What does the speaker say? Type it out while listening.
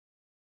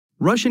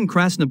Russian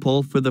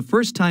Krasnopol for the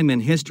first time in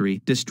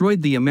history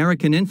destroyed the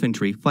American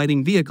infantry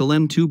fighting vehicle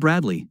M2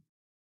 Bradley.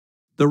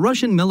 The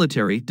Russian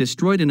military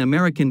destroyed an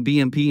American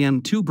BMP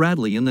M2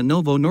 Bradley in the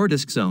Novo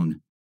Nordisk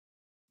zone.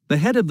 The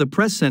head of the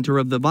press center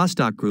of the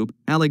Vostok group,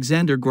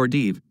 Alexander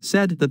Gordeev,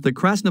 said that the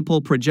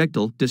Krasnopol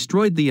projectile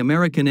destroyed the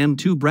American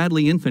M2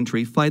 Bradley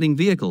infantry fighting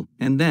vehicle,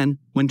 and then,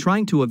 when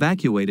trying to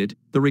evacuate it,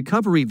 the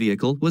recovery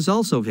vehicle was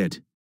also hit.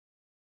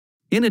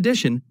 In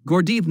addition,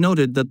 Gordeev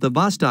noted that the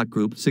Vostok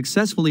group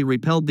successfully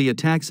repelled the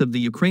attacks of the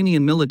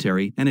Ukrainian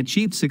military and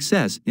achieved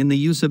success in the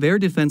use of air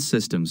defense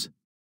systems.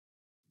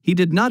 He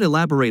did not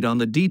elaborate on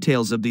the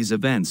details of these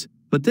events,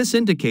 but this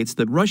indicates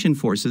that Russian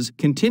forces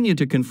continue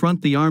to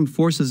confront the armed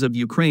forces of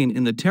Ukraine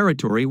in the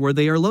territory where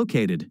they are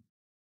located.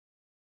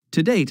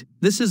 To date,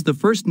 this is the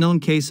first known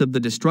case of the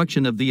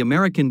destruction of the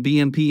American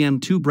BMP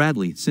M2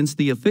 Bradley since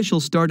the official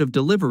start of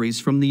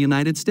deliveries from the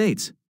United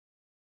States.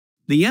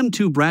 The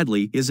M2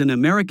 Bradley is an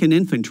American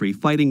infantry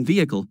fighting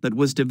vehicle that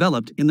was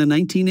developed in the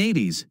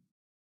 1980s.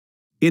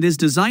 It is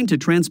designed to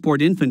transport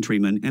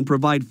infantrymen and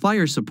provide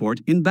fire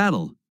support in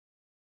battle.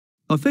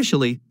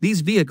 Officially,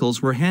 these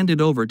vehicles were handed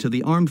over to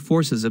the armed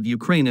forces of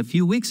Ukraine a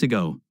few weeks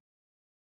ago.